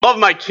love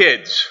my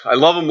kids. I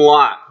love them a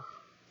lot.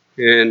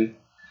 And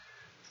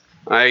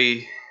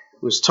I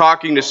was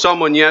talking to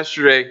someone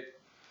yesterday,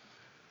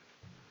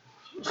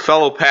 a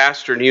fellow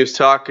pastor, and he was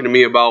talking to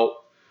me about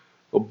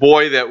a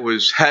boy that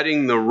was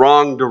heading the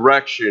wrong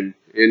direction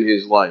in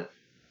his life.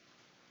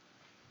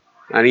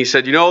 And he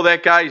said,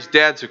 that guy's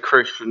dad's a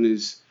Christian.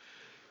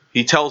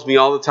 He tells me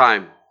all the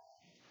time,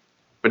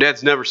 my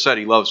dad's never said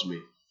he loves me.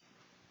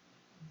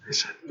 I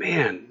said,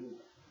 man,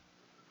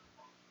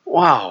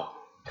 wow.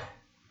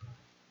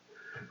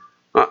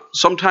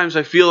 Sometimes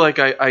I feel like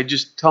I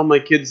just tell my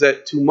kids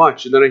that too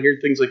much. And then I hear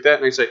things like that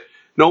and I say,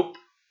 nope,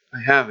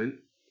 I haven't.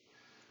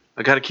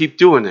 I got to keep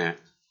doing that.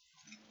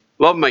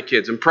 Love my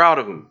kids. I'm proud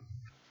of them.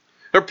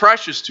 They're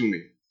precious to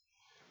me.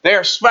 They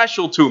are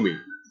special to me.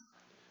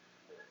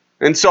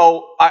 And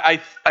so I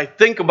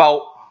think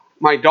about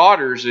my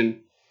daughters,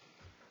 and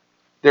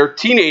they're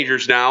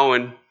teenagers now,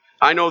 and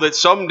I know that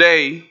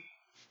someday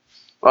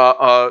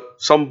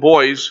some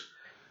boys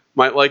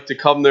might like to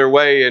come their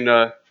way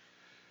and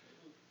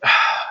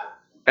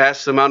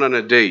ask them out on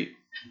a date.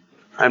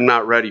 I'm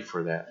not ready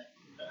for that.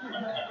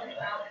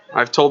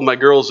 I've told my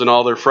girls and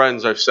all their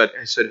friends, I said,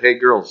 hey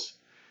girls,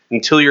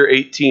 until you're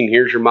 18,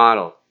 here's your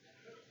motto.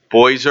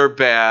 Boys are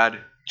bad,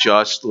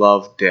 just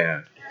love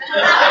dad.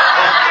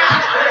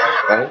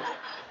 Okay?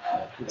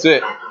 That's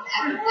it.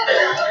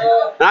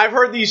 And I've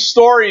heard these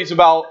stories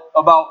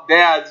about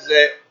dads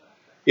that,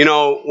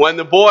 when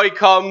the boy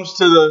comes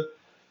to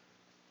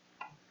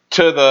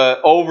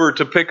the over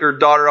to pick her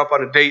daughter up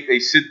on a date, they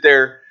sit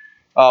there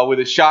with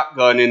a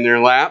shotgun in their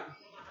lap.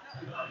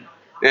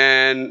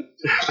 And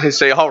I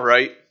say, all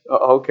right,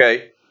 okay,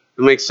 it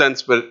makes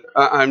sense, but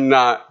I'm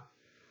not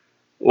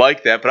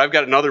like that. But I've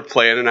got another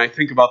plan, and I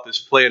think about this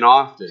plan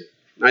often.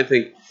 I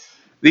think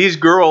these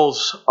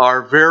girls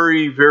are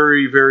very,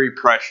 very, very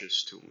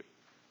precious to me.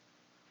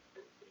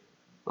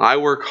 I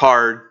work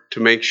hard to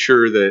make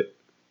sure that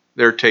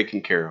they're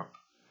taken care of.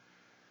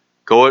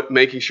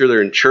 Making sure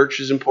they're in church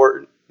is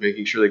important.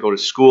 Making sure they go to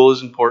school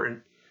is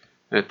important.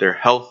 That they're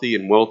healthy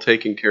and well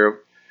taken care of.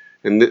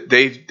 And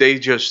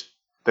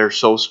they're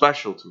so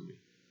special to me.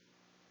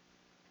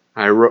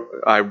 I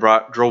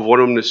drove one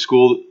of them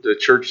to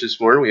church this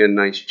morning. We had a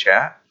nice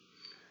chat.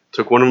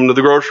 Took one of them to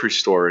the grocery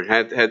store and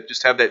had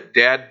that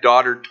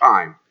dad-daughter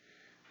time.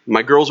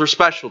 My girls are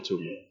special to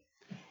me.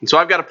 And so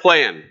I've got a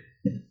plan.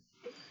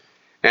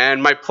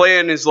 And my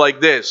plan is like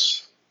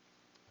this.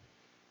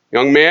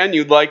 Young man,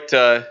 you'd like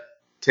to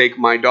take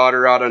my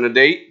daughter out on a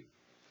date?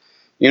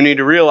 You need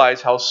to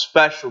realize how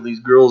special these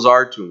girls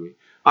are to me.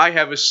 I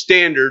have a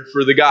standard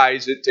for the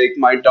guys that take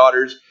my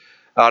daughters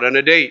out on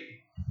a date.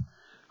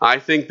 I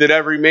think that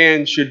every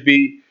man should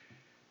be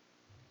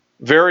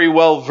very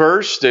well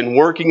versed in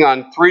working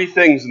on 3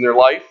 things in their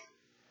life: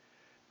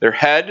 their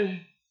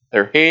head,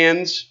 their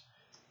hands,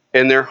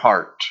 and their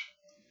heart.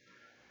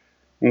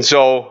 And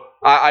so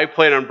I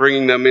plan on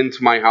bringing them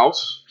into my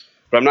house,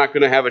 but I'm not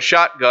going to have a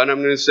shotgun.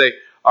 I'm going to say,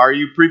 are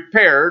you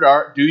prepared?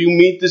 Do you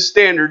meet the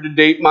standard to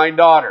date my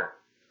daughter?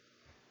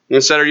 And I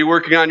said, are you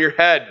working on your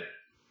head?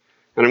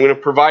 And I'm going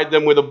to provide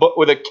them with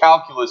a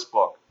calculus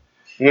book.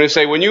 I'm going to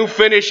say, when you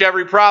finish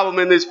every problem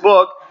in this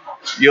book,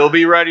 you'll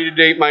be ready to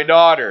date my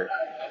daughter.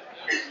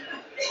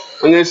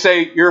 I'm going to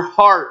say, your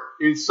heart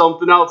is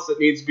something else that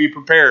needs to be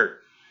prepared.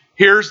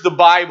 Here's the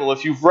Bible.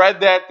 If you've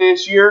read that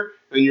this year,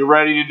 then you're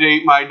ready to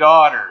date my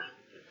daughter.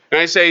 And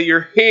I say,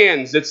 your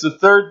hands, that's the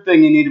 3rd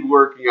thing you need to be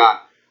working on.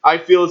 I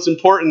feel it's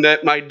important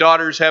that my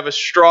daughters have a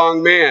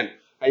strong man.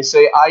 I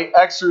say, I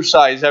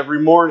exercise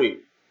every morning.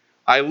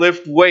 I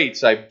lift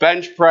weights. I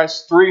bench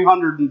press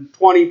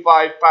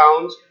 325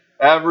 pounds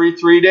every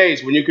 3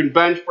 days. When you can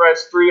bench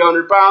press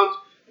 300 pounds,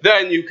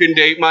 then you can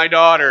date my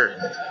daughter.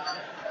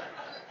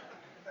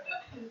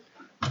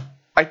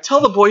 I tell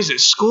the boys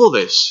at school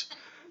this.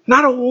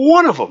 Not a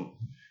one of them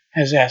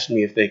has asked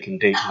me if they can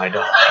date my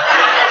daughter.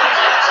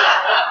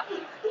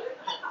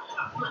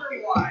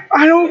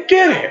 I don't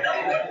get it.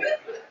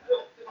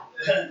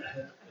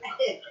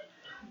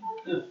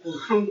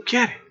 I don't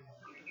get it.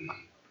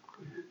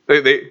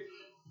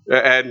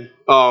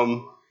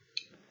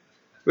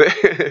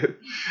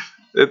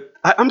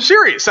 I'm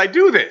serious. I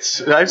do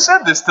this. I've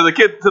said this to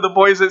the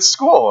boys at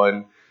school,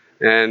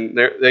 and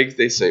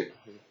they say,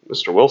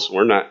 Mr. Wilson,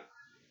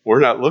 we're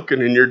not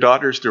looking in your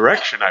daughter's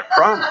direction. I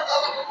promise.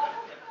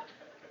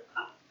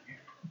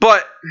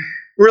 But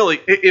really,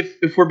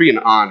 if we're being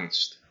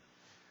honest,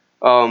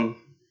 when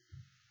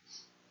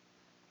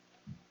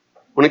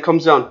it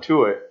comes down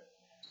to it,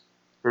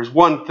 there's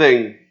one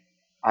thing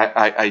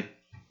I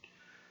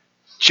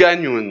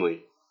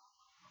genuinely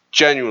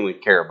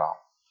care about.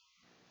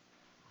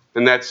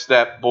 And that's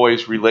that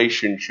boy's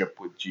relationship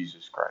with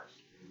Jesus Christ.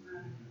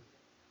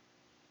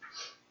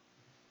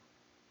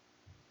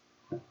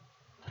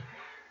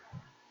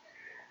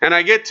 And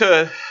I get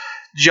to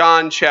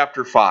John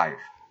chapter 5,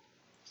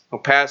 a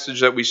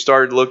passage that we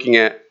started looking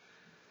at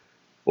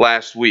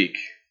last week.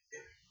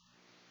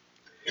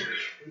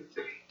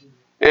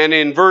 And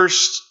in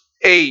verse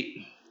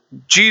 8,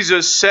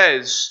 Jesus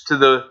says to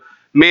the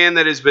man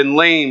that has been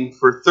lame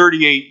for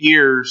 38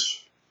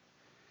 years,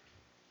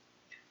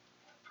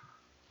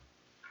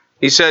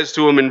 He says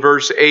to him in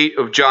verse 8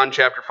 of John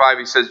chapter 5,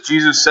 he says,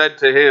 Jesus said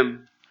to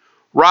him,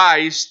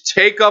 "Rise,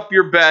 take up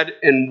your bed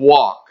and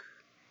walk."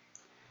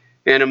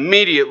 And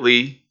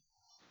immediately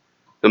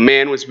the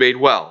man was made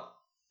well,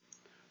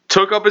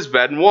 took up his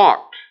bed and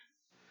walked.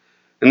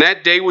 And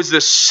that day was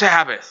the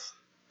Sabbath.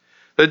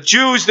 The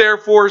Jews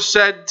therefore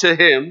said to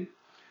him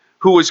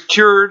who was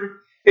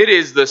cured, "It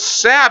is the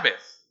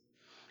Sabbath.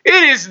 It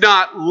is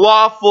not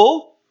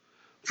lawful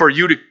for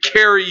you to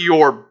carry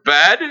your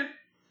bed."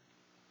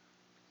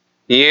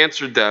 He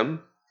answered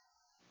them,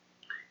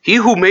 "He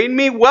who made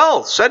me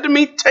well said to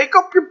me, 'Take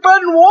up your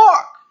bed and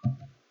walk.'"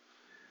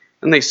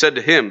 And they said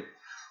to him,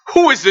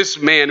 "Who is this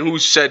man who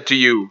said to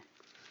you,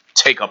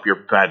 'Take up your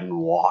bed and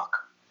walk'?"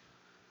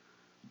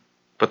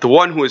 But the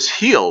one who was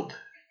healed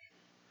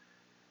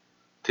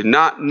did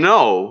not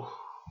know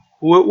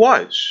who it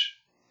was,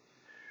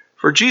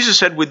 for Jesus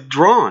had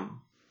withdrawn,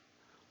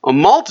 a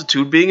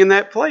multitude being in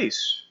that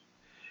place.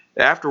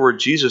 Afterward,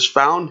 Jesus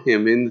found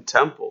him in the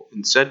temple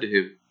and said to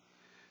him,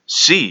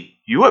 "See,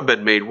 you have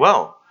been made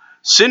well.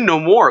 Sin no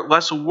more,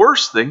 lest a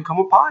worse thing come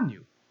upon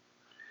you."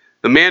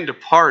 The man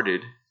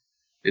departed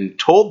and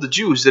told the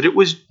Jews that it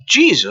was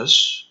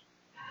Jesus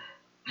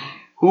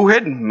who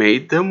had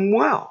made them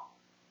well.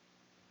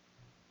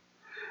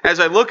 As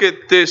I look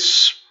at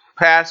this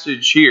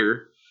passage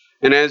here,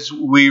 and as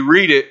we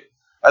read it,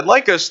 I'd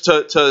like us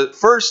to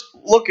first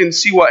look and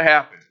see what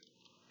happened.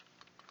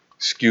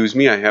 Excuse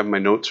me, I have my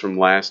notes from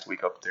last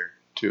week up there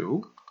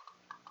too.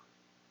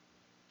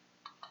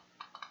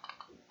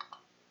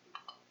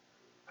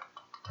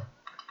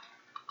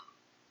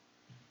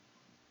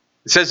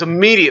 It says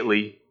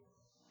immediately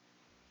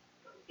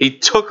he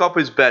took up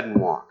his bed and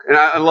walked. And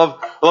I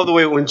love the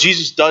way when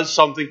Jesus does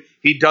something,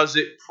 he does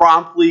it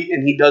promptly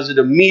and he does it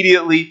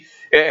immediately.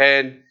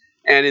 And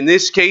in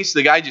this case,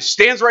 the guy just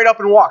stands right up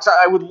and walks.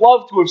 I would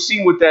love to have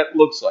seen what that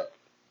looks like.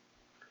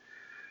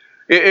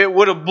 It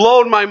would have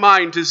blown my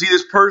mind to see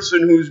this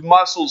person whose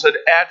muscles had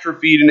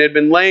atrophied and had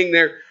been laying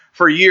there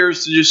for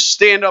years to just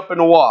stand up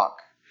and walk.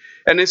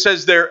 And it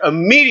says there,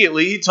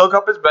 immediately he took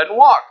up his bed and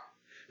walked.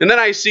 And then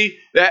I see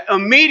that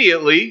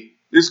immediately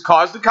this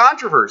caused a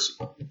controversy.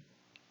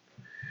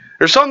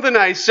 There's something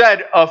I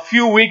said a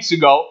few weeks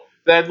ago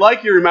that I'd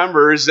like you to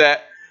remember is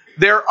that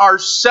there are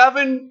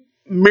 7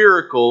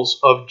 miracles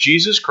of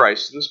Jesus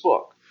Christ in this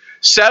book.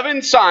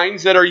 7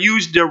 signs that are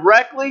used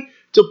directly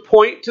to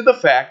point to the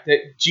fact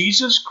that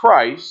Jesus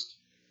Christ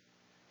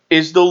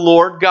is the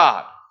Lord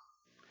God.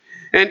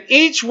 And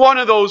each one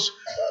of those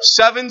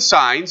 7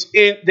 signs,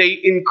 they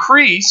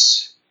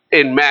increase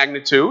in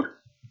magnitude.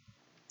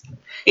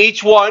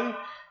 Each one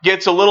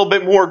gets a little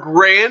bit more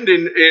grand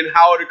in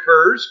how it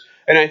occurs.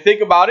 And I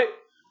think about it,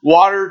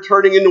 water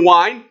turning into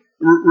wine,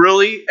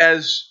 really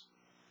as,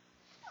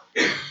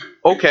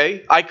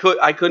 okay, I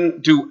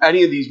couldn't do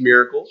any of these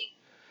miracles.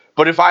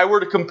 But if I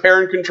were to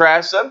compare and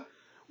contrast them,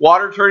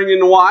 water turning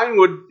into wine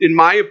would, in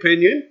my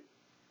opinion,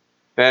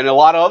 and a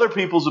lot of other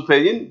people's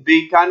opinion,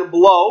 be kind of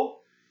below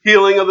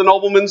healing of the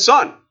nobleman's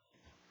son.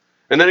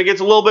 And then it gets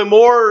a little bit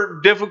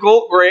more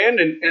difficult, grand,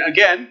 and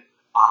again,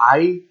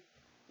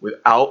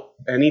 without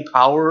any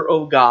power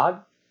of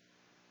God,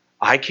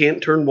 I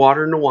can't turn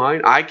water into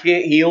wine. I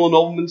can't heal a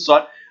nobleman's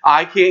son.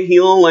 I can't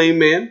heal a lame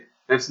man.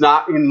 That's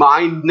not in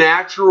my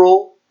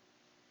natural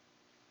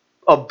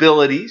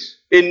abilities.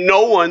 In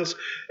no one's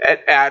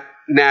at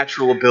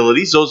natural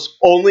abilities. Those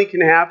only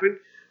can happen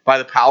by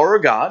the power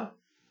of God.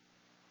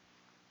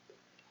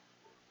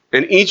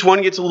 And each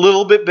one gets a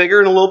little bit bigger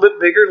and a little bit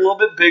bigger and a little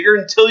bit bigger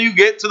until you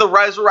get to the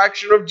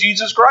resurrection of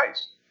Jesus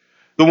Christ,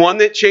 the one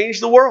that changed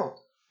the world.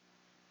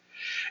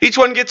 Each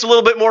one gets a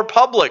little bit more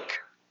public.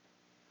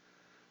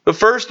 The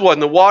first one,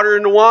 the water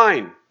and the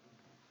wine.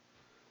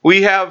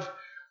 We have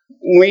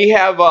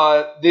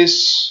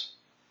this.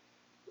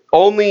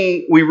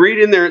 We read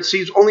in there, it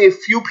seems only a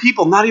few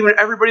people, not even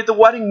everybody at the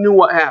wedding knew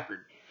what happened.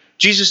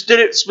 Jesus did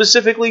it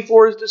specifically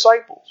for his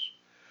disciples.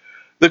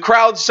 The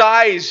crowd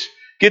size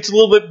gets a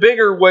little bit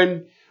bigger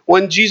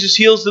when Jesus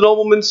heals the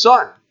nobleman's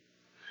son.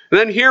 And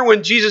then here,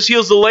 when Jesus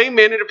heals the lame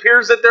man, it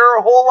appears that there are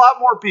a whole lot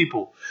more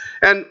people.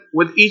 And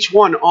with each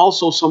one,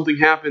 also something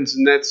happens,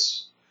 and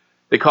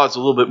they cause a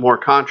little bit more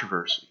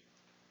controversy.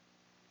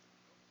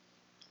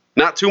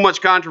 Not too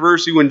much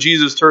controversy when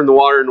Jesus turned the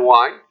water into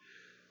wine.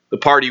 The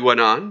party went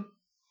on.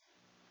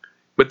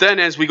 But then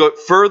as we go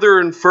further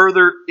and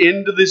further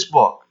into this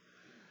book,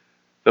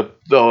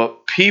 the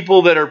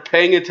people that are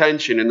paying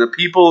attention and the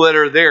people that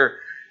are there,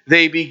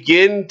 they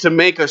begin to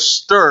make a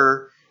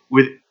stir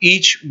with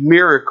each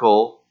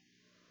miracle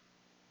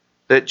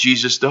that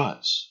Jesus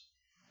does.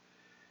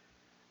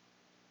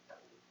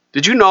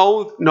 Did you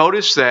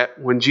notice that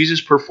when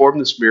Jesus performed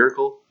this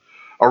miracle,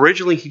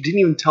 originally he didn't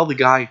even tell the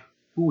guy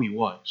who he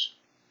was.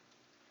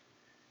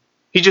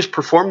 He just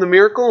performed the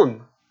miracle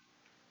and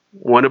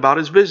went about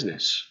his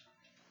business.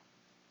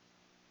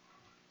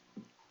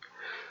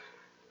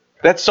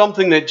 That's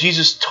something that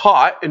Jesus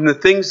taught, and the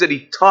things that he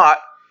taught,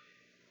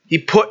 he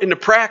put into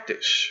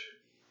practice.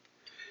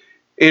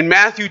 In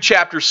Matthew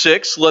chapter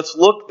 6, let's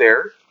look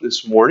there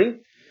this morning.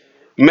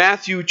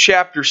 Matthew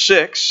chapter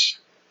 6.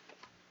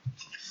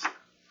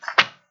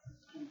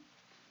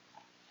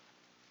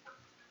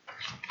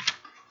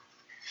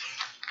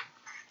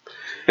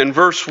 In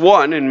verse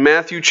 1, in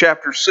Matthew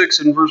chapter 6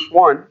 and verse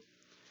 1,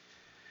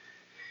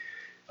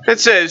 it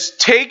says,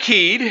 "Take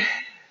heed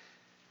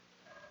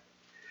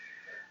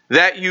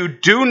that you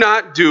do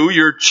not do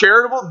your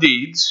charitable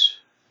deeds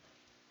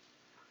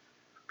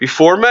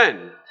before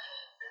men,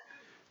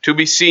 to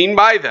be seen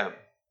by them.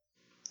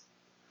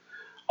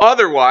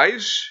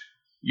 Otherwise,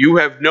 you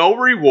have no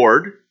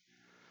reward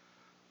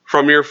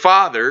from your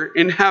Father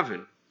in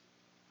heaven.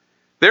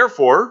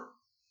 Therefore,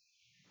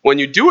 when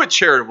you do a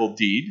charitable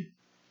deed,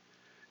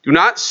 do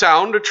not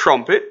sound a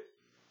trumpet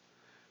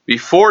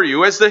before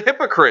you as the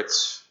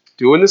hypocrites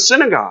do in the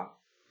synagogue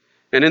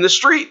and in the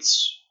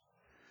streets,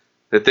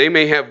 that they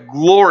may have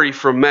glory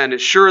from men.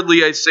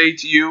 Assuredly, I say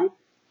to you,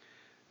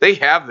 they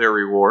have their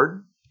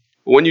reward.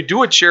 But when you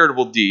do a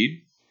charitable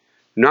deed,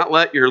 do not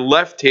let your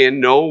left hand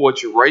know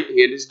what your right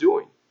hand is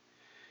doing,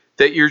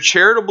 that your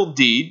charitable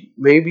deed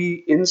may be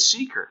in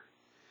secret.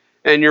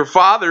 And your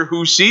Father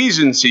who sees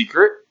in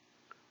secret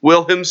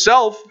will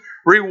himself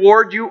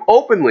reward you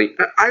openly."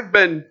 I've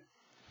been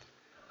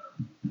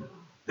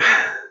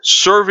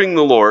serving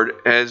the Lord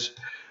as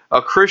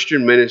a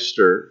Christian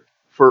minister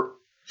for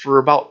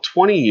about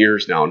 20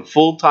 years now in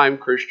full-time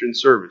Christian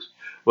service,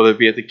 whether it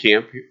be at the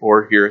camp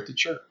or here at the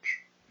church.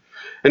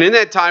 And in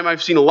that time,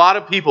 I've seen a lot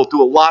of people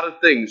do a lot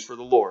of things for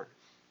the Lord.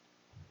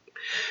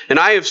 And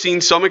I have seen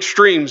some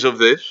extremes of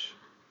this.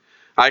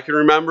 I can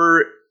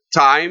remember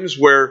times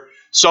where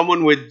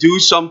someone would do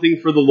something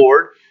for the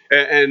Lord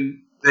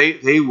and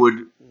they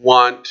would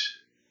want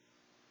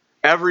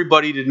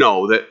everybody to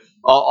know that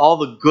all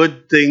the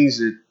good things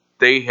that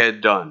they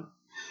had done.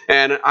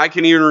 And I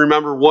can even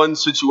remember one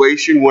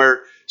situation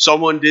where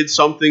someone did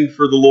something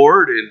for the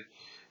Lord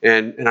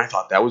and I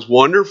thought that was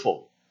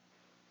wonderful.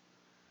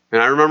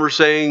 And I remember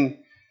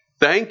saying,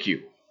 "Thank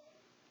you."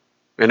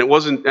 And it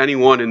wasn't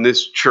anyone in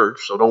this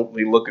church, so don't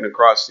be looking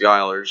across the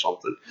aisle or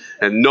something.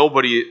 And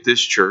nobody at this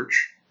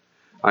church.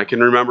 I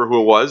can remember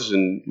who it was,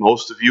 and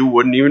most of you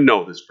wouldn't even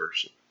know this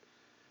person.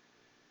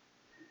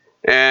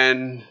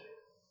 And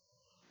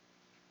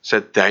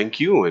said thank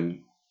you,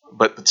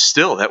 but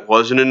still, that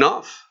wasn't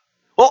enough.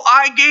 Well,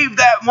 I gave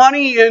that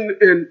money,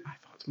 and I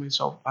thought to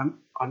myself,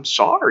 I'm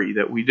sorry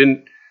that we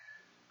didn't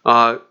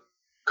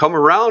come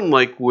around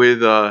like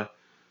with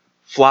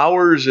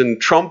flowers and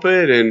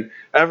trumpet and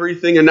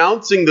everything,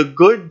 announcing the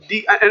good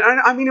deed. And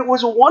I mean, it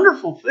was a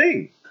wonderful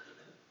thing.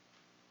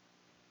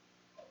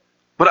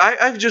 But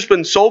I've just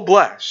been so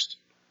blessed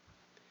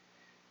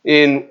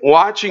in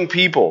watching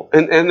people.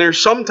 And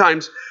there's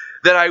sometimes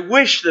that I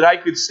wish that I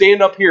could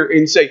stand up here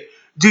and say,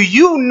 "Do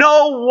you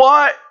know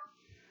what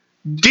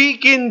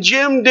Deacon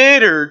Jim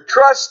did, or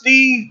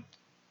Trustee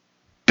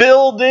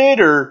Bill did,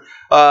 or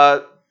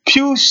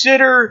pew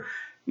sitter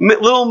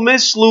little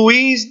Miss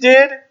Louise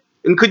did?"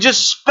 And could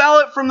just spell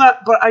it from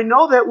that. But I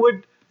know that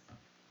would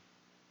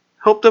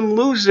help them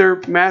lose their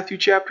Matthew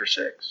chapter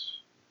 6.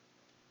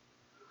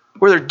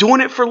 Where they're doing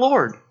it for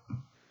Lord.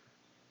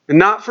 And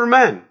not for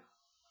men.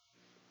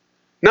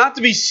 Not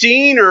to be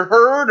seen or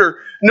heard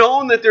or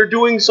known that they're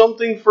doing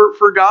something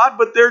for God,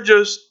 but they're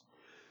just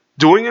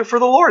doing it for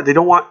the Lord. They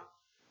don't want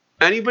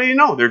anybody to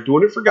know. They're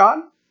doing it for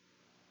God.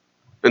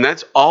 And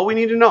that's all we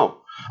need to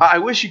know. I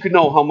wish you could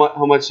know how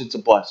much it's a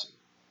blessing.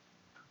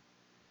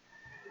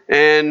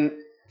 And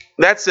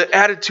that's the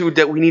attitude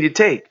that we need to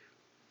take.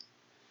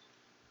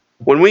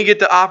 When we get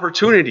the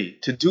opportunity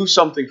to do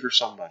something for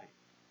somebody,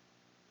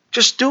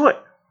 just do it.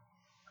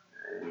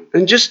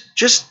 And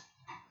just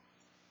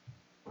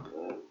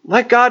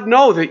let God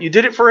know that you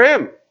did it for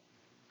Him.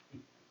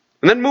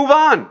 And then move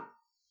on.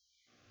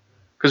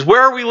 Because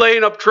where are we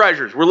laying up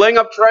treasures? We're laying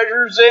up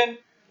treasures in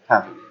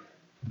heaven.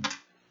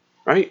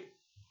 Right?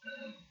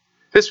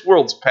 This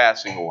world's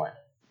passing away.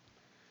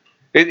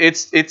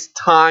 Its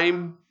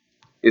time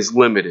is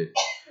limited.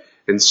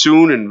 And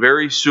soon and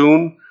very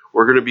soon,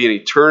 we're going to be in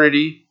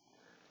eternity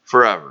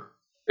forever.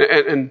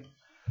 And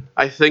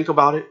I think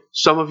about it.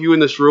 Some of you in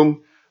this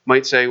room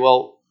might say,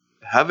 well,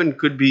 heaven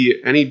could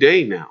be any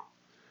day now.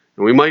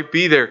 And we might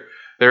be there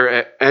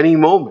at any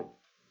moment.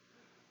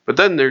 But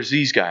then there's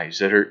these guys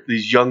that are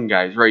these young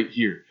guys right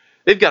here.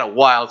 They've got a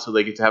while till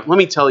they get to heaven. Let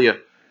me tell you,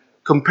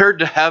 compared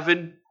to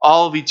heaven,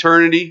 all of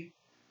eternity,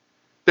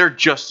 they're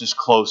just as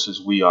close as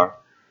we are,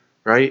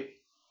 right?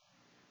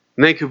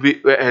 And they could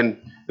be,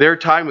 and their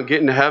time of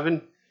getting to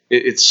heaven,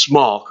 it's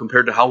small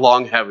compared to how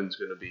long heaven's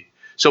going to be.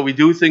 So we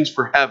do things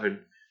for heaven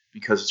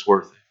because it's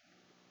worth it.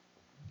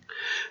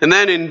 And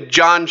then in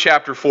John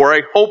chapter 4,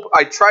 I hope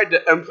I tried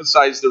to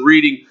emphasize the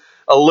reading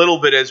a little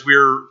bit as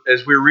we're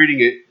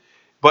reading it.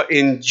 But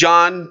in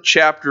John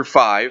chapter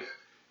 5,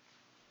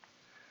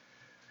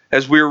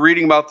 as we were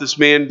reading about this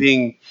man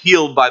being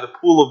healed by the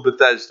pool of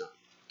Bethesda,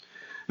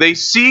 they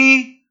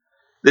see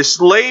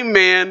this lame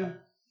man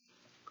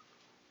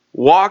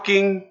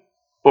walking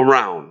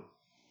around,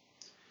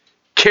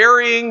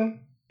 carrying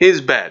his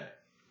bed.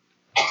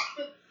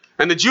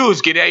 And the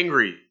Jews get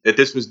angry that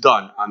this was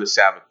done on the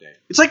Sabbath day.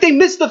 It's like they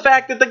missed the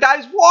fact that the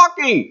guy's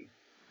walking.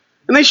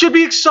 And they should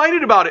be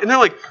excited about it. And they're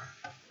like,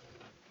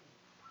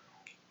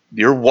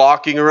 you're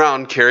walking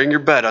around carrying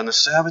your bed on the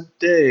Sabbath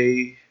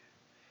day.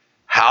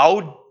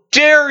 How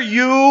dare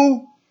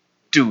you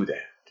do that?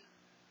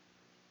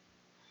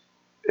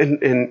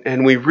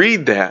 And we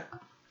read that.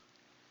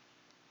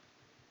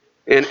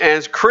 And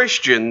as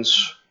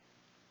Christians,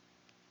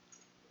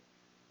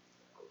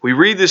 we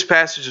read this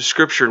passage of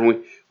Scripture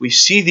and we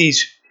see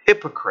these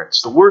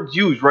hypocrites, the word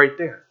used right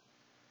there.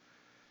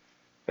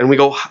 And we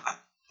go,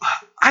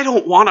 I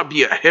don't want to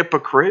be a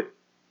hypocrite.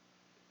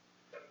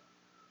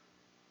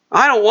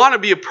 I don't want to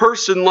be a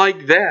person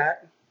like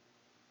that.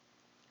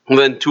 And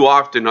then too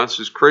often,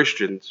 us as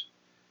Christians,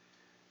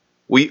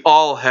 we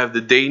all have the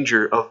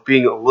danger of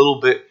being a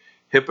little bit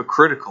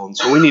hypocritical. And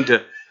so we need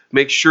to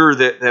make sure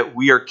that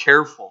we are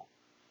careful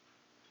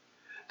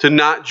to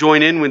not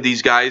join in with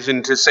these guys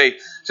and to say,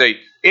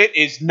 it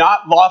is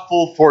not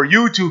lawful for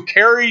you to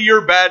carry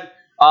your bed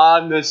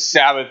on the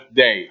Sabbath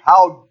day.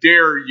 How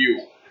dare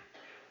you?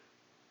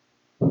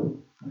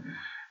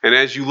 And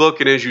as you look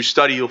and as you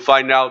study, you'll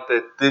find out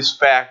that this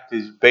fact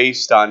is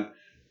based on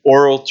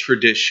oral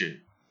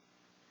tradition.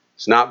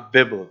 It's not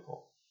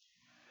biblical.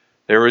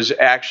 There was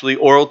actually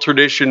oral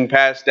tradition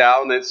passed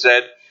down that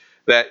said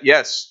that,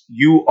 yes,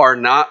 you are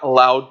not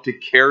allowed to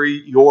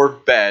carry your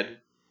bed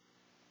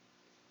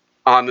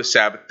on the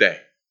Sabbath day.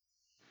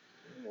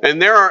 And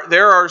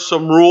there are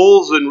some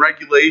rules and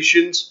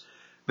regulations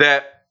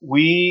that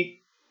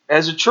we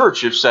as a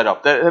church have set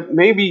up that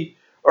maybe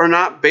are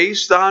not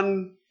based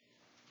on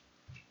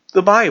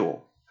the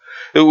Bible.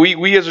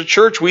 We as a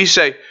church, we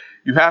say,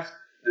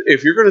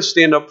 if you're going to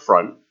stand up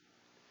front,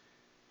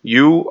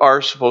 you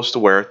are supposed to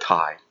wear a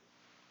tie.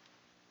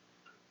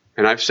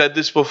 And I've said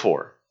this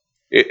before.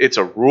 It's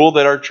a rule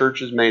that our church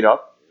has made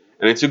up,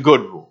 and it's a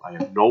good rule. I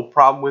have no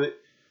problem with it.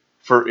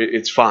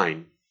 It's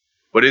fine.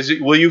 But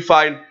will you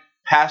find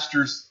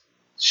pastors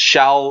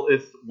shall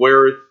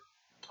wear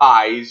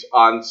ties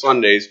on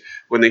Sundays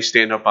when they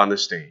stand up on the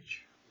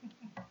stage?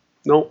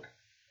 Nope.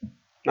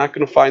 Not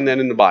going to find that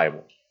in the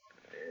Bible.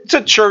 It's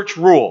a church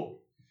rule.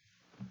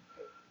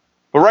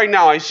 But right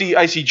now I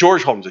see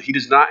George Holmes. He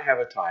does not have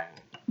a tie.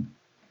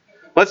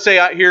 Let's say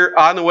out here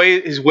on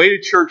his way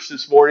to church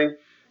this morning,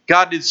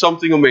 God did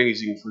something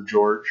amazing for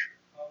George.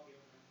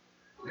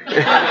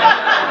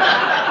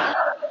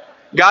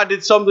 God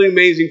did something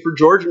amazing for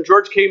George, and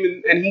George came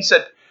in and he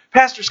said,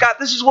 Pastor Scott,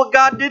 this is what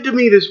God did to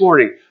me this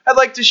morning. I'd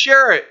like to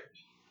share it.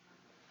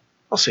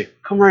 I'll say,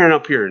 come right on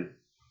up here and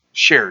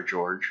share,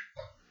 George.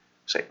 I'll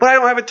say, but I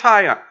don't have a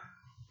tie on.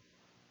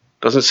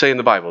 Doesn't say in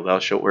the Bible, thou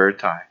shalt wear a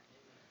tie.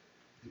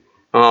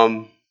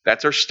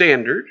 That's our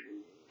standard.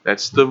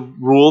 That's the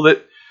rule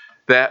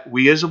that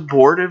we as a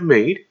board have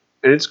made,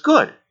 and it's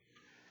good.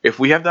 If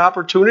we have the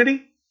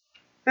opportunity,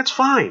 that's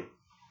fine.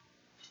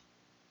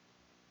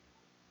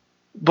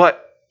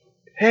 But,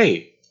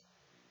 hey,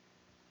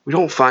 we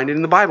don't find it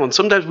in the Bible. And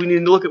sometimes we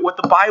need to look at what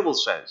the Bible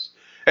says.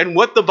 And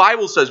what the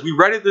Bible says, we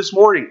read it this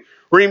morning.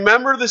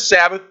 Remember the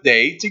Sabbath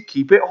day to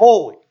keep it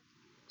holy.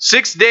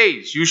 6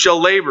 days you shall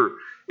labor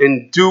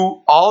and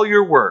do all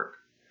your work.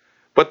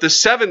 But the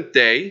seventh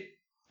day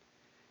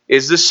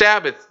is the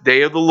Sabbath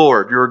day of the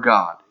Lord your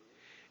God.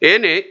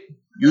 In it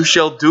you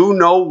shall do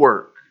no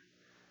work.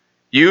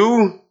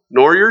 You,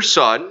 nor your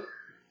son,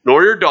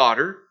 nor your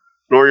daughter,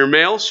 nor your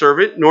male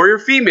servant, nor your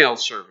female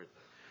servant,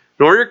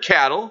 nor your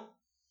cattle,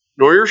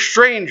 nor your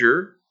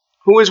stranger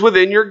who is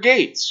within your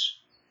gates.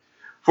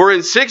 For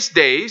in 6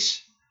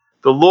 days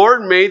the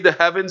Lord made the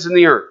heavens and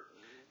the earth,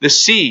 the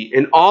sea,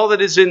 and all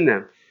that is in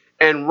them,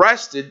 and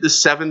rested the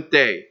seventh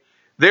day.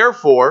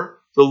 Therefore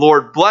the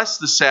Lord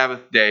blessed the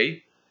Sabbath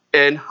day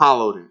and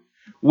hallowed it.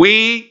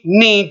 We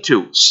need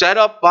to, set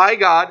up by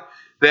God,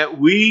 that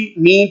we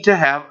need to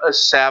have a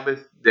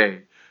Sabbath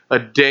day, a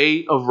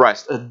day of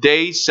rest, a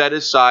day set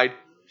aside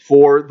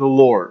for the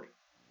Lord.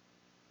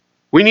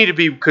 We need to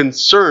be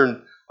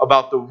concerned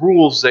about the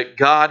rules that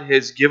God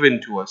has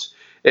given to us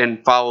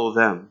and follow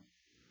them.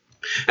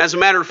 As a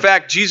matter of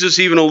fact, Jesus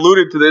even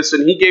alluded to this,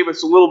 and he gave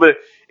us a little bit of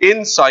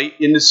insight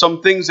into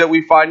some things that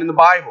we find in the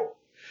Bible.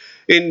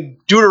 In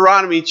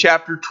Deuteronomy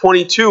chapter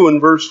 22 and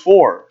verse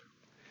 4.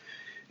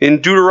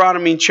 In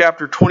Deuteronomy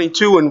chapter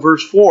 22 and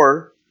verse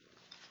 4,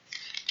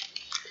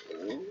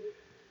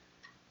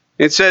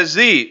 it says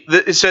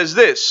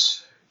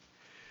this,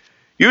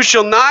 you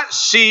shall not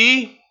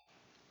see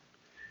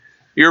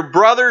your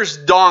brother's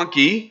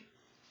donkey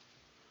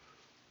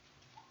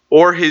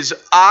or his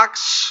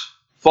ox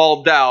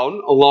fall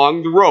down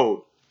along the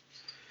road,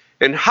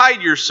 and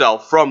hide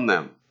yourself from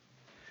them.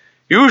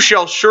 You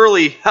shall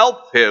surely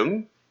help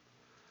him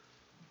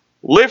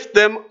lift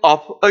them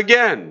up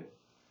again.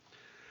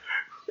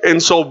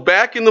 And so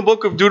back in the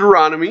book of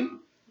Deuteronomy,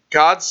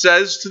 God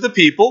says to the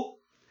people,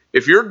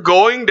 if you're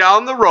going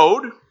down the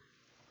road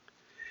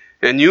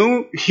and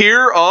you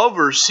hear of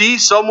or see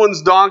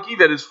someone's donkey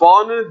that has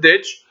fallen in a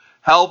ditch,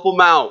 help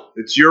them out.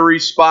 It's your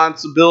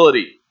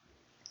responsibility.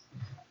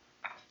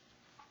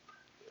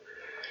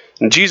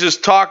 And Jesus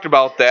talked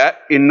about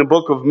that in the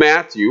book of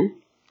Matthew.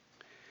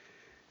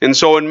 And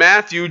so in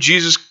Matthew,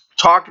 Jesus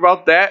talked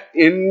about that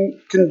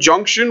in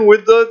conjunction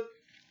with the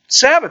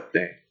Sabbath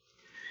day.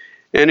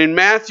 And in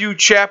Matthew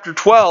chapter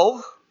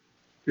 12,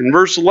 in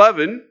verse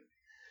 11,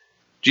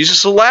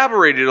 Jesus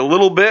elaborated a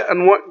little bit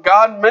on what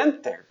God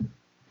meant there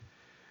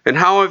and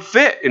how it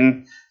fit.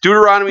 In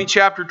Deuteronomy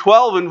chapter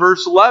 12 and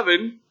verse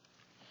 11,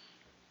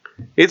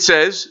 it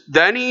says,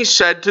 "Then he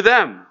said to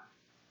them,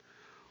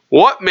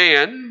 What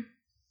man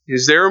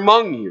is there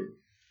among you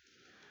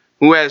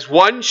who has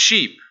one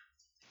sheep,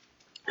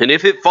 and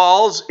if it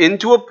falls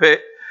into a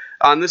pit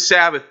on the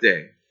Sabbath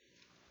day,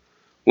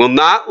 will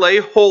not lay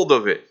hold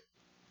of it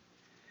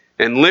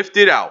and lift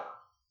it out?"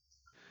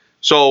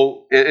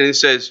 So, and it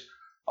says,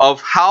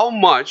 "Of how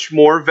much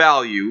more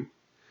value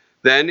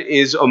then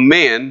is a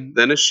man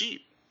than a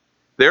sheep?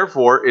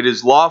 Therefore it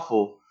is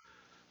lawful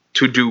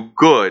to do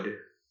good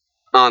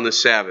on the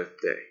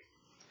Sabbath day."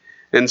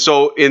 And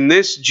so in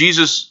this,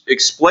 Jesus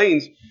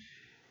explains,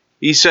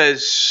 he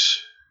says,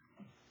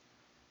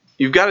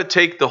 you've got to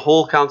take the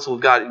whole counsel of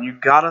God and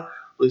you've got to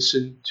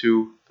listen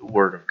to the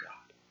Word of God.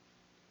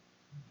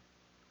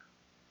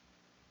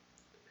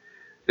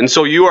 And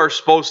so you are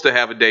supposed to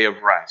have a day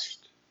of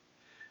rest,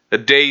 a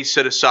day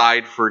set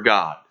aside for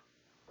God.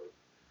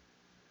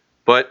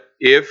 But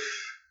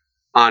if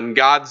on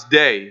God's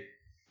day,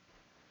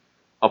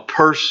 a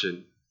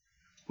person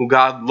who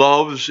God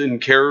loves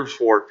and cares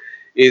for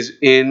is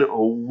in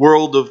a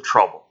world of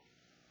trouble,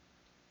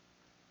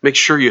 make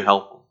sure you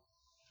help them.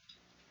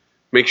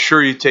 Make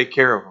sure you take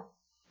care of them.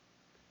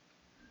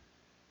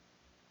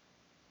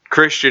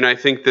 Christian, I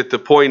think that the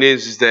point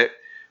is that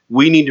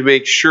we need to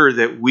make sure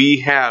that we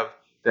have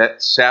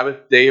that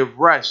Sabbath day of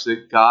rest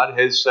that God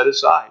has set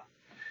aside.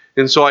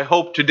 And so I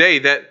hope today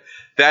that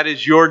that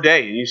is your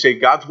day. And you say,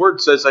 God's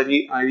Word says I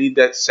need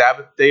that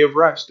Sabbath day of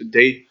rest, a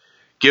day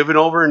given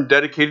over and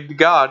dedicated to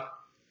God.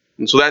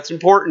 And so that's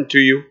important to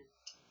you.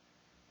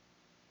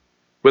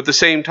 But at the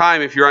same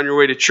time, if you're on your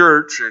way to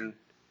church and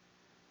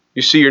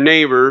you see your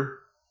neighbor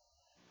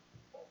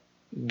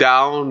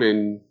down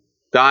and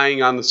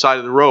dying on the side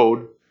of the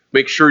road,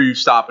 make sure you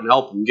stop and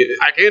help them.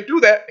 I can't do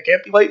that. I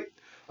can't be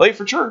late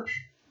for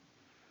church.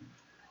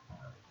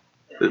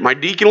 My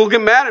deacon will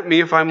get mad at me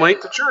if I'm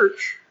late to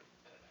church.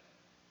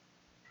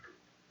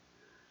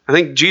 I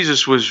think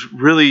Jesus was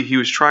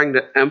trying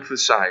to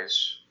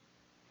emphasize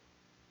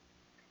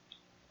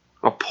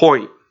a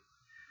point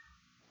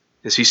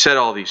as he said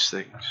all these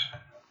things.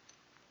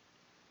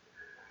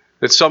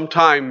 That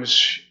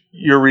sometimes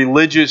your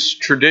religious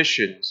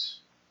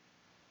traditions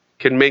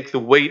can make the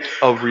weight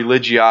of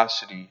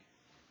religiosity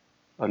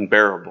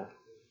unbearable.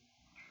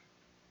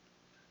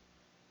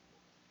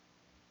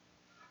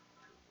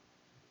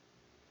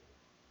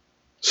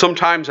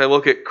 Sometimes I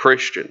look at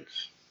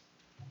Christians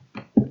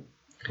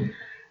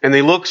and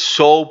they look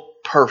so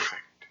perfect.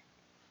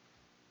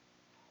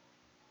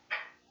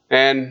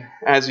 And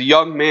as a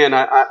young man,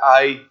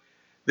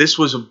 this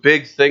was a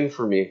big thing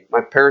for me.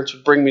 My parents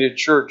would bring me to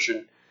church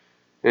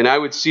and I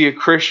would see a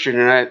Christian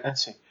and I'd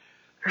say,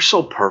 they're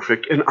so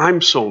perfect and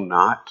I'm so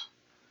not.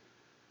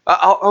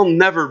 I'll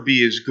never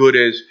be as good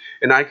as,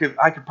 and I could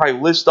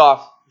probably list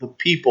off the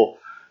people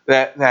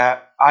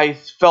that I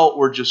felt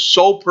were just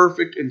so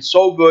perfect and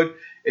so good,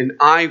 and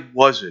I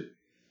wasn't.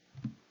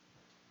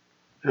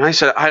 And I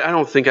said, I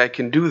don't think I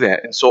can do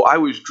that. And so I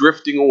was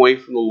drifting away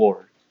from the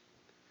Lord.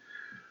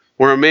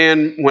 When a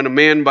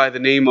man by the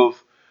name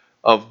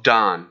of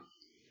Don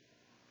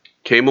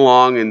came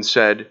along and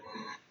said,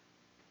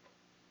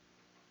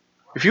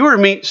 if you were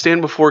to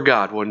stand before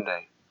God one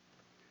day,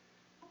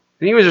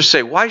 and he would just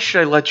say, why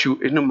should I let you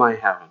into my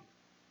heaven?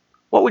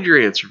 What would your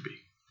answer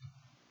be?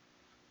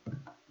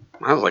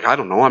 I was like, I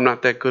don't know. I'm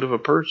not that good of a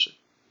person.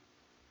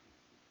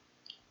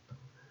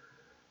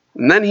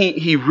 And then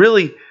he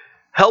really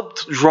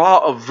helped draw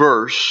a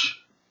verse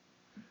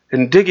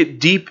and dig it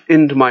deep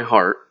into my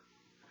heart.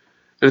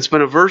 And it's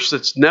been a verse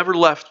that's never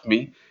left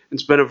me.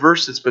 It's been a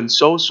verse that's been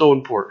so, so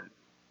important.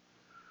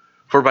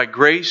 For by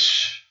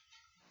grace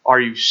are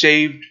you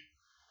saved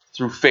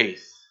through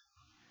faith,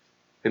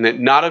 and that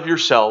not of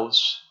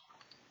yourselves,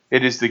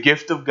 it is the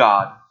gift of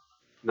God,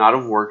 not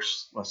of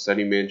works, lest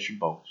any man should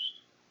boast.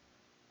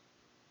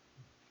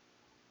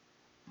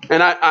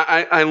 And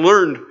I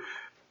learned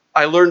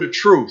a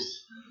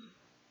truth.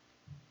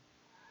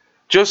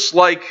 Just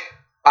like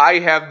I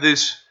have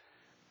this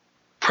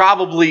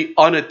probably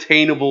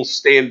unattainable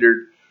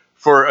standard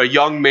for a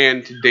young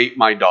man to date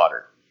my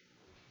daughter.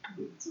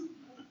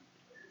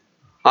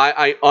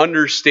 I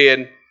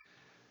understand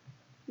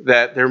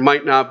that there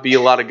might not be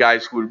a lot of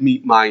guys who would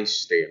meet my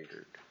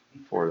standard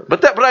for them.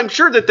 But I'm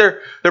sure that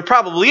there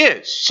probably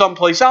is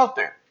someplace out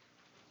there.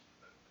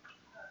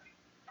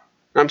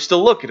 I'm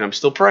still looking. I'm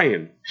still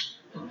praying.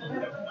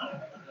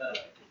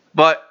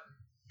 But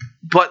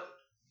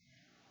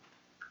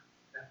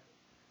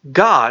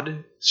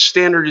God's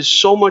standard is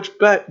so much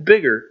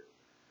bigger.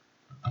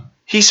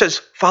 He says,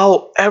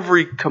 follow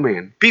every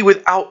command. Be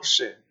without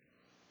sin.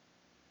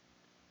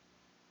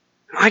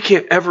 I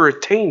can't ever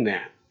attain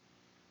that.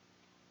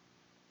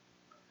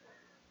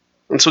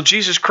 And so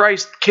Jesus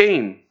Christ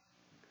came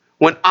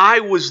when I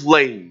was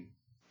lame,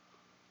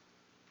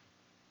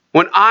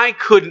 when I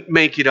couldn't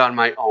make it on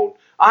my own.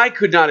 I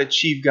could not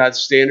achieve God's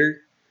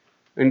standard.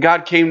 And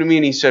God came to me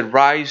and He said,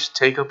 rise,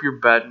 take up your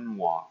bed and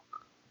walk.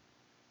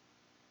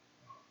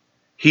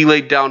 He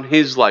laid down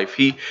His life.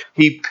 He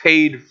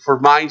paid for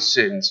my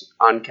sins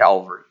on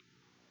Calvary.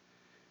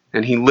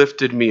 And He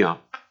lifted me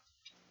up.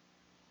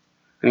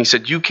 And He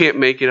said, you can't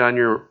make it on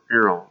your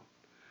own.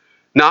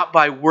 Not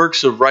by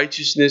works of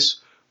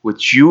righteousness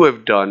which you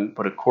have done,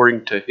 but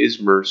according to His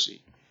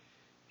mercy,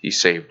 He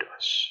saved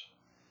us.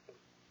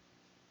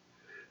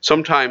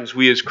 Sometimes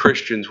we as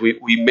Christians, we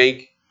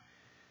make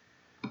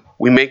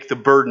the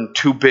burden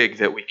too big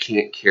that we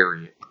can't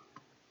carry it.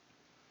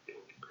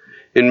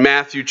 In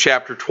Matthew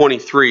chapter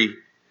 23,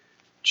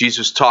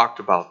 Jesus talked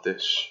about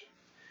this.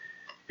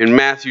 In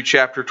Matthew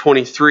chapter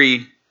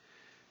 23,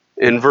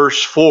 in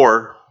verse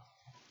 4,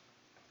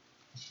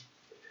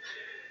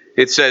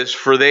 it says,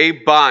 for they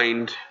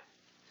bind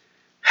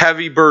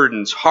heavy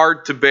burdens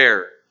hard to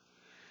bear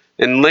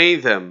and lay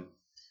them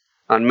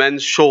on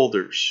men's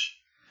shoulders,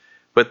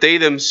 but they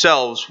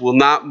themselves will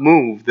not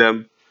move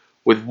them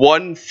with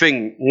one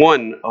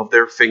of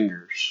their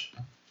fingers.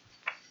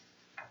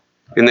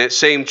 In that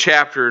same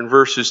chapter, in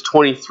verses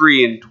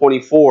 23 and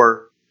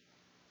 24,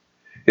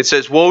 it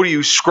says, woe to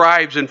you,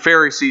 scribes and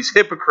Pharisees,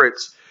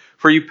 hypocrites,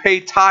 for you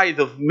pay tithe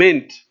of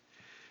mint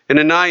and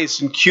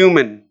anise and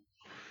cumin,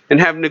 and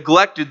have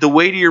neglected the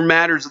weightier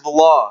matters of the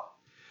law,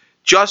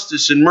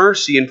 justice and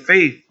mercy and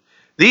faith.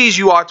 These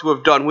you ought to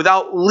have done,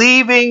 without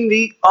leaving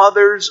the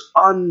others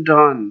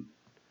undone.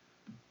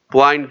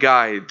 Blind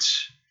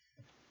guides,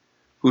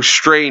 who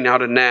strain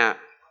out a gnat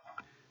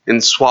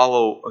and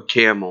swallow a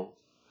camel.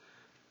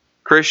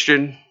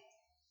 Christian,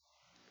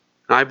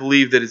 I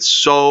believe that it's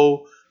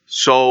so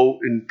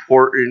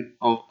important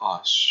of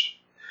us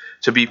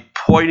to be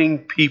pointing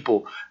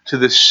people to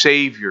the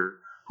Savior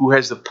who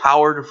has the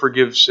power to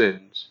forgive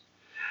sins.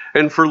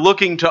 And for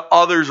looking to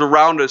others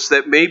around us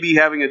that may be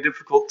having a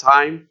difficult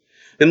time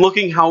and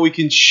looking how we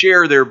can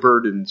share their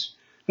burdens,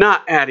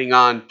 not adding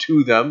on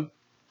to them.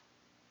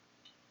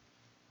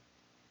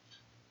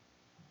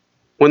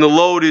 When the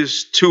load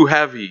is too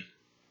heavy,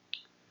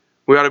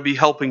 we ought to be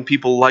helping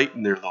people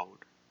lighten their load.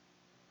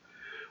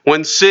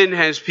 When sin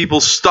has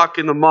people stuck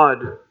in the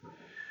mud,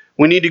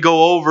 we need to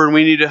go over and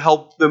we need to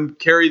help them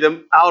carry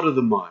them out of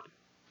the mud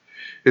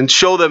and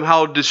show them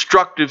how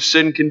destructive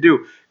sin can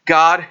do.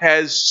 God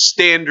has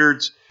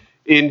standards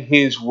in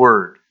His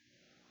Word.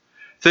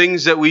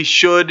 Things that we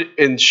should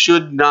and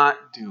should not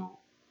do.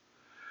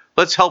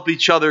 Let's help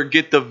each other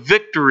get the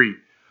victory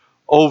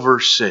over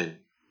sin,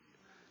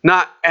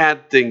 not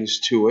add things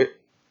to it.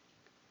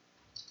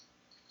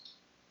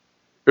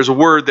 There's a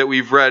word that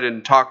we've read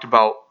and talked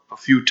about a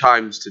few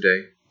times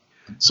today.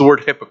 It's the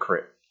word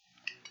hypocrite.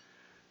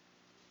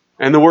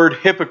 And the word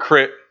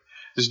hypocrite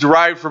is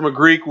derived from a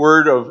Greek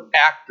word of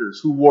actors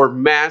who wore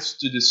masks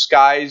to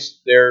disguise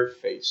their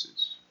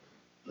faces.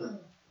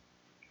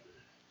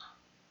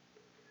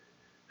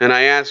 And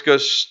I ask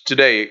us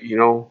today,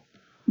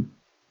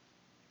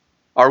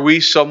 are we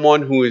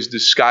someone who is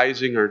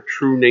disguising our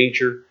true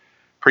nature,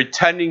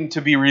 pretending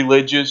to be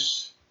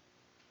religious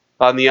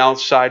on the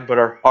outside, but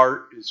our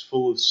heart is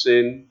full of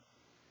sin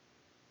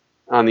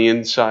on the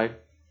inside?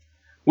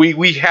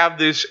 We have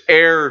this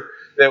air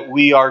that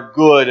we are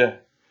good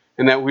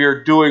and that we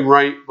are doing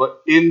right,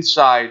 but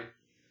inside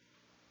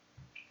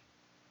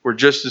we're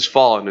just as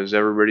fallen as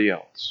everybody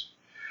else.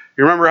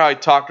 You remember how I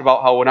talked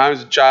about how when I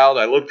was a child,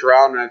 I looked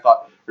around and I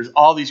thought, there's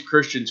all these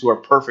Christians who are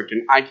perfect,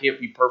 and I can't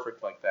be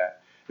perfect like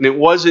that. And it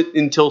wasn't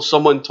until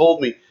someone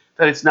told me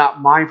that it's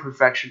not my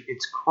perfection,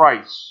 it's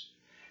Christ.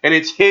 And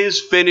it's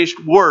His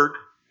finished work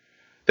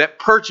that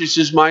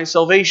purchases my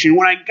salvation.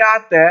 When I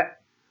got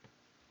that,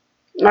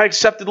 I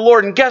accepted the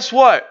Lord. And guess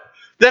what?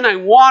 Then I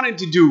wanted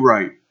to do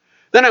right.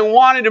 Then I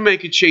wanted to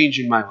make a change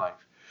in my life.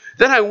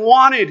 Then I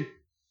wanted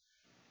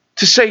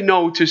to say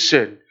no to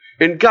sin.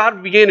 And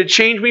God began to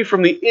change me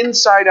from the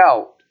inside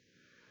out.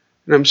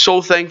 And I'm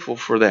so thankful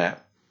for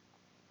that.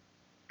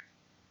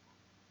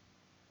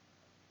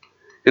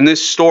 In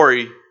this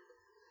story,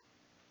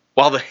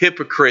 while the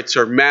hypocrites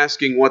are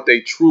masking what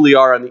they truly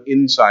are on the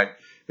inside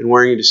and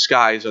wearing a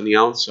disguise on the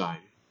outside,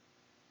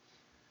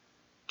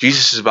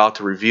 Jesus is about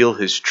to reveal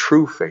His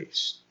true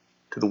face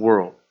to the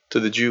world, to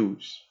the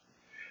Jews,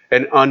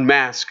 and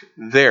unmask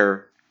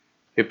their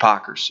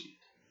hypocrisy.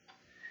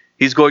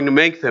 He's going to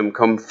make them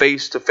come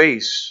face to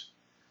face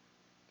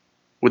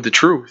with the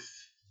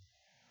truth.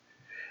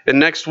 And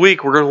next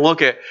week, we're going to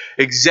look at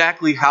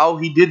exactly how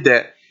He did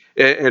that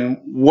and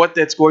what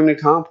that's going to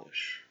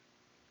accomplish.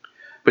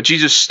 But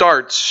Jesus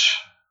starts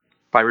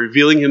by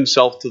revealing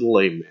Himself to the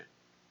lame man.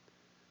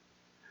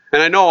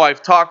 And I know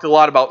I've talked a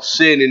lot about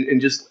sin and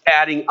just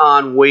adding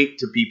on weight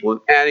to people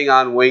and adding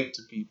on weight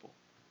to people.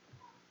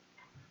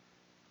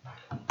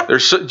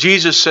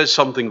 Jesus says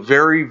something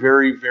very,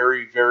 very,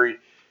 very, very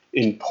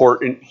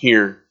important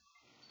here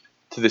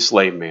to this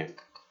lame man.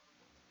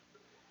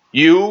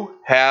 You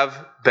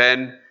have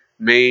been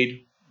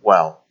made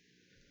well.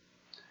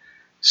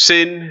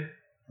 Sin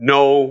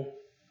no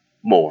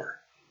more.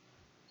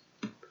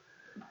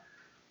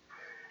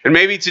 And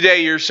maybe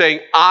today you're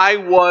saying, I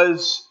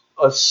was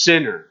a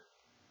sinner,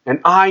 and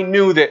I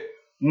knew that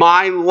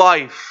my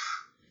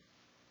life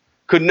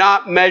could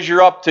not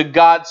measure up to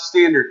God's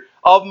standard.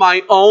 Of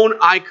my own,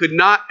 I could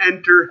not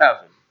enter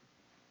heaven.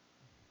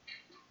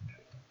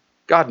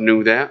 God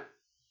knew that.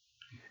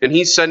 And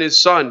He sent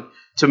His Son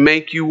to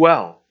make you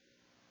well,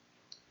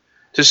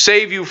 to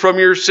save you from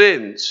your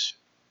sins.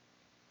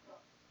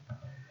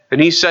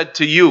 And He said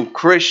to you,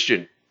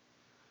 Christian,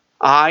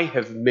 I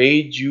have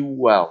made you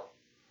well.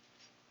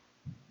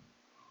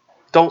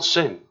 Don't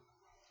sin.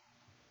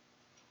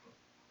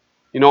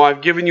 You know,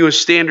 I've given you a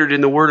standard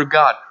in the Word of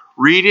God.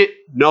 Read it,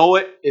 know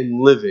it,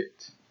 and live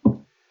it.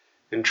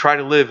 And try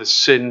to live a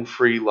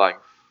sin-free life.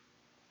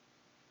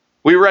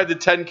 We read the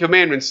 10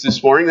 Commandments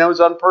this morning. That was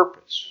on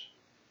purpose.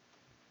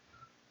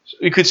 So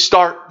you could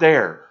start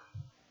there.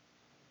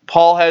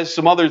 Paul has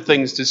some other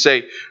things to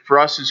say for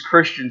us as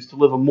Christians to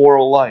live a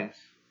moral life.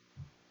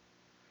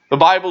 The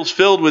Bible's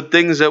filled with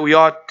things that we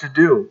ought to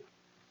do.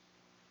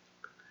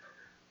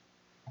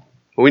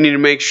 But we need to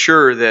make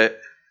sure that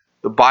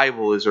the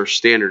Bible is our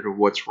standard of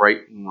what's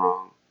right and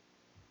wrong.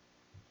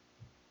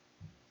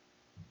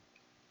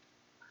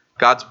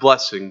 God's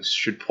blessings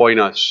should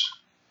point us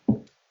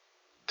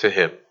to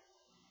Him.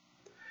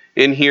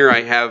 In here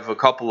I have a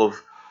couple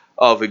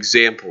of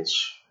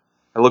examples.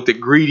 I looked at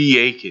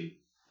greedy Achan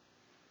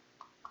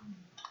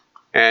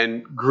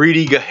and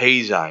greedy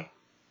Gehazi.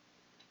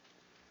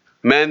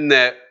 Men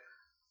that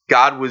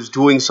God was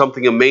doing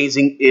something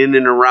amazing in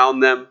and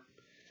around them.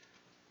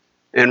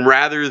 And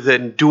rather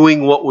than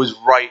doing what was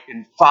right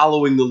and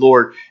following the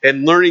Lord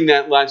and learning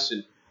that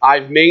lesson,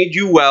 I've made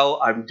you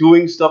well, I'm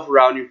doing stuff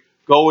around you,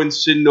 go and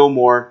sin no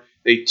more.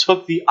 They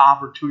took the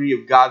opportunity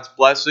of God's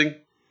blessing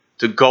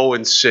to go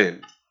and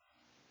sin.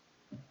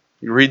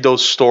 You read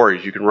those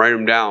stories, you can write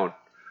them down,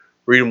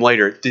 read them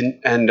later. It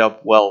didn't end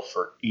up well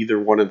for either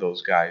one of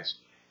those guys,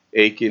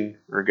 Achan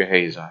or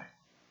Gehazi.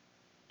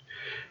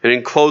 And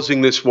in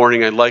closing this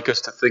morning, I'd like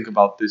us to think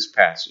about this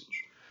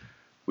passage.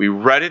 We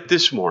read it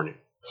this morning.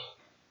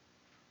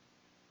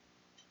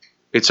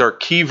 It's our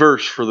key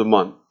verse for the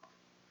month.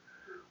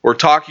 We're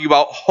talking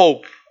about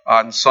hope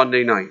on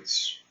Sunday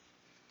nights.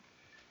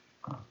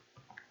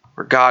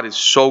 Our God is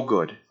so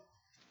good.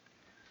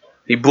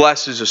 He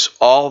blesses us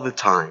all the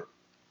time.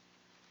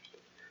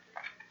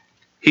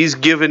 He's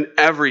given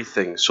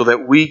everything so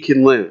that we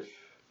can live.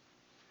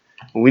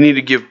 We need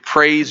to give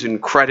praise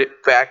and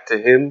credit back to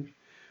Him.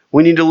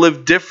 We need to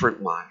live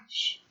different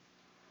lives.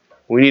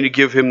 We need to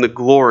give Him the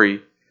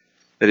glory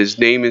that His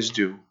name is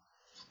due.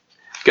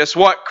 Guess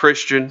what,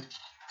 Christian?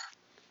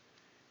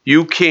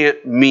 You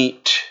can't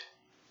meet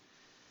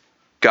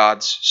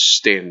God's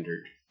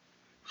standard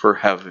for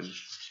heaven.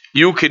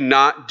 You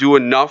cannot do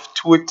enough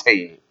to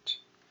attain it.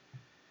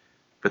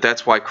 But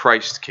that's why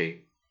Christ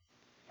came.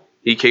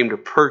 He came to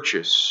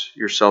purchase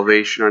your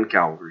salvation on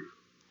Calvary.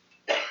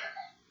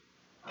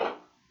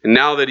 And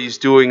now that He's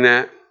doing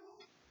that,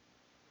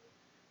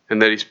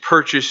 and that He's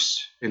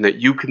purchased, and that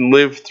you can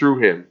live through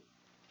Him,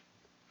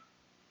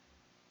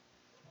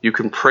 you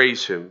can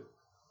praise Him,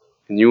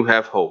 and you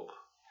have hope.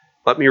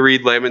 Let me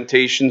read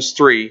Lamentations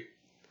 3.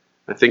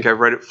 I think I've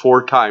read it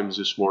 4 times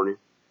this morning.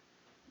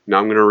 Now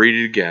I'm going to read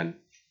it again.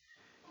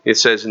 It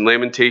says in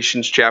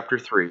Lamentations chapter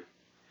 3,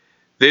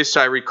 This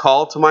I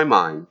recall to my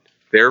mind,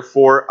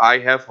 therefore I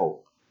have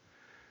hope.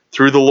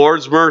 Through the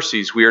Lord's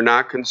mercies we are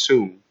not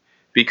consumed,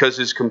 because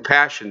His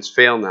compassions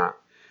fail not.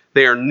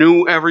 They are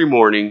new every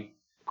morning.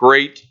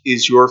 Great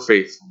is your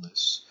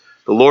faithfulness.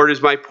 The Lord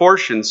is my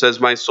portion, says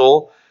my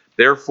soul.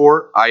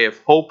 Therefore I have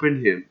hope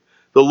in Him.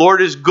 The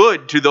Lord is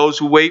good to those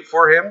who wait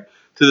for Him,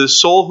 to the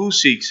soul who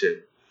seeks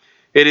Him.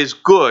 It is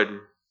good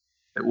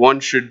that one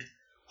should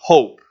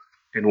hope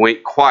and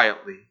wait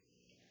quietly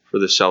for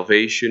the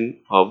salvation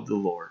of the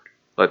Lord.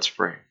 Let's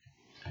pray.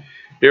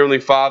 Dear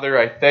Heavenly Father,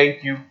 I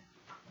thank You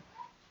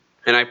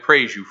and I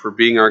praise You for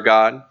being our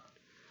God.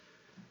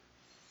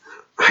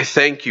 I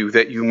thank You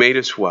that You made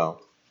us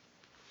well.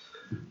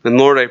 And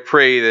Lord, I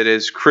pray that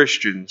as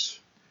Christians,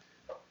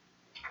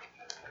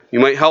 You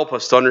might help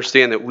us to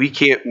understand that we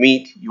can't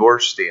meet Your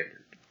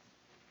standard.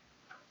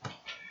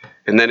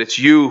 And that it's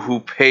You who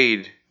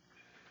paid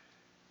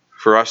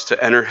for us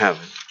to enter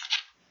heaven.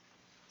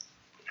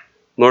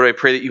 Lord, I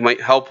pray that You might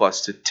help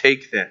us to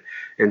take that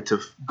and to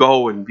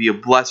go and be a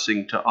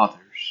blessing to others.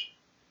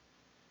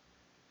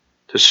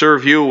 To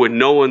serve You when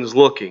no one's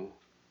looking.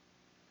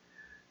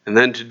 And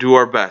then to do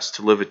our best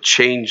to live a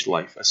changed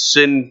life, a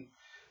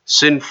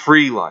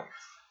sin-free life.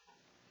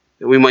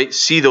 That we might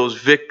see those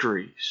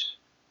victories.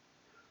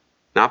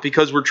 Not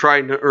because we're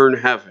trying to earn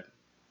heaven.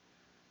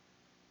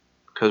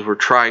 Because we're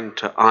trying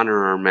to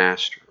honor our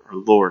Master, our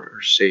Lord,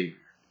 our Savior.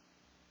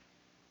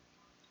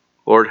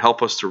 Lord,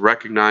 help us to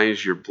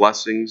recognize Your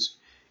blessings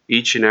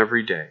each and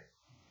every day.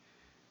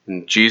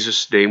 In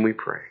Jesus' name we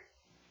pray.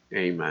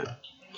 Amen.